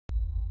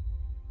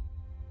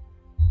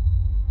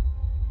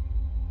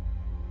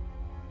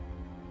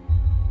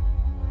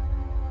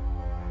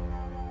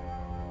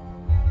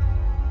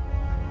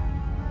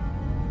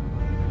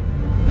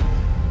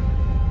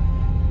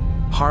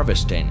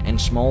harvesting in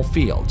small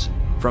fields,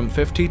 from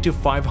 50 to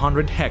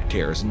 500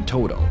 hectares in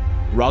total,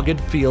 rugged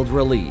field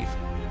relief,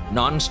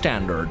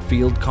 non-standard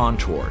field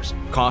contours,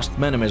 cost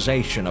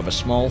minimization of a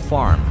small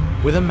farm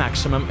with a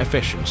maximum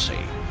efficiency,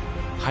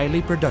 highly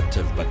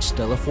productive but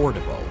still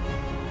affordable.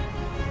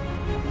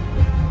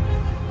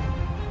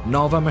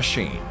 Nova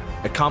machine,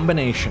 a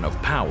combination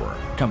of power,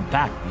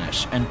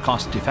 compactness, and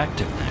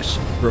cost-effectiveness,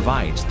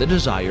 provides the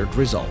desired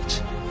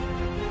result.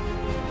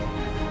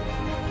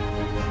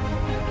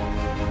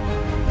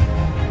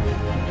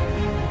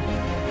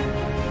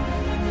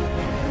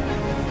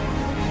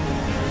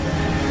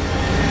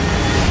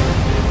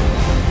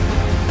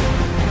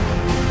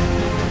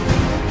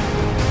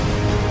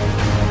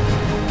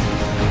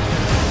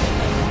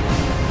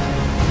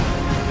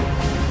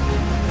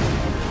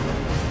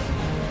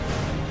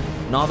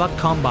 Nova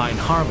Combine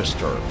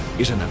Harvester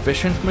is an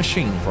efficient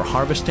machine for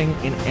harvesting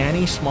in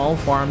any small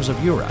farms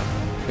of Europe,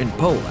 in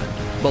Poland,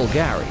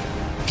 Bulgaria,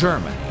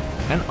 Germany,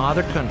 and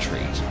other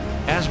countries,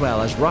 as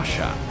well as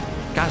Russia,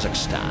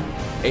 Kazakhstan,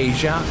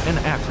 Asia, and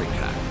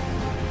Africa.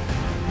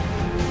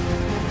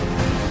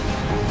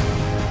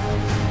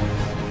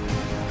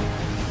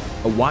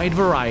 A wide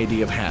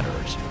variety of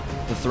headers,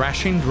 the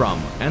threshing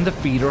drum and the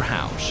feeder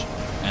house,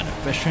 an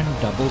efficient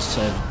double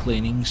sieve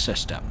cleaning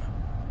system.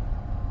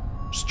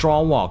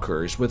 Straw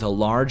walkers with a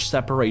large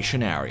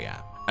separation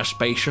area, a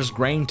spacious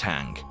grain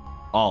tank.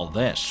 All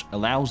this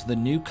allows the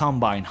new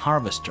combine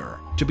harvester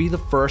to be the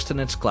first in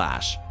its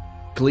class.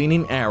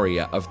 Cleaning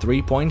area of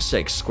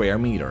 3.6 square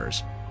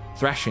meters,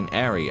 threshing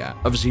area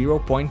of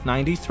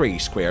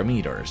 0.93 square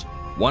meters,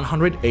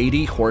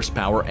 180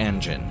 horsepower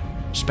engine,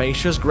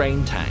 spacious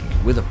grain tank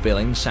with a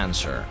filling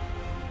sensor.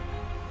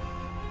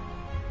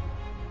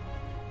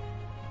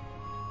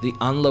 The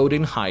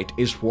unloading height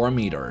is 4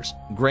 meters.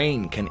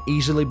 Grain can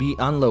easily be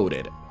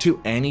unloaded to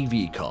any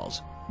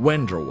vehicles.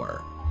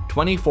 Windrower,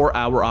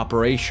 24-hour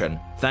operation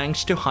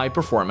thanks to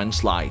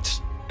high-performance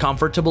lights.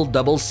 Comfortable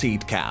double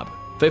seat cab,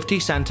 50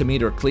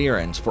 cm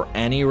clearance for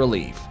any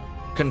relief.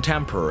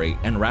 Contemporary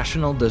and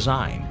rational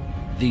design.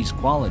 These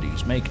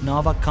qualities make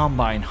Nova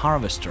Combine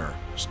Harvester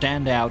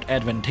stand out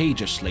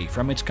advantageously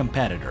from its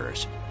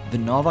competitors. The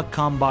Nova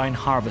Combine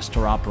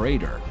Harvester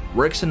operator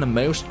works in the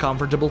most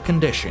comfortable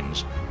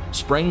conditions.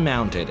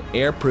 Spring-mounted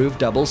air-proof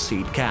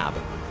double-seat cab,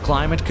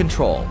 climate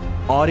control,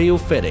 audio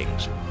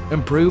fittings,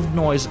 improved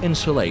noise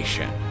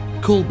insulation,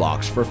 cool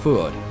box for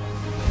food,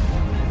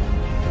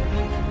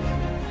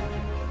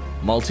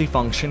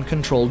 multifunction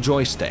control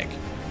joystick,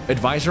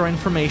 advisor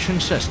information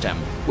system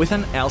with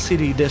an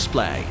LCD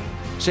display,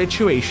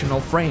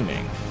 situational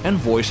framing, and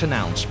voice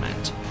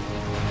announcement.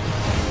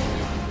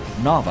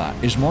 Nova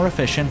is more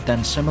efficient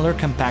than similar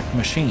compact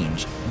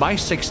machines by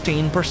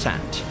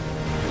 16%.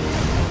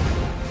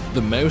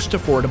 The most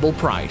affordable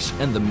price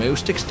and the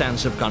most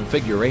extensive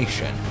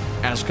configuration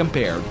as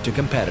compared to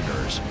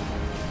competitors.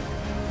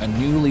 A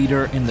new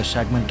leader in the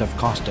segment of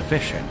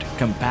cost-efficient,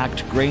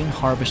 compact grain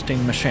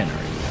harvesting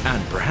machinery,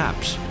 and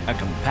perhaps a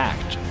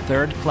compact,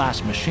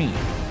 third-class machine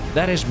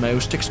that is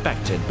most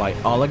expected by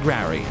all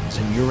agrarians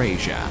in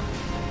Eurasia.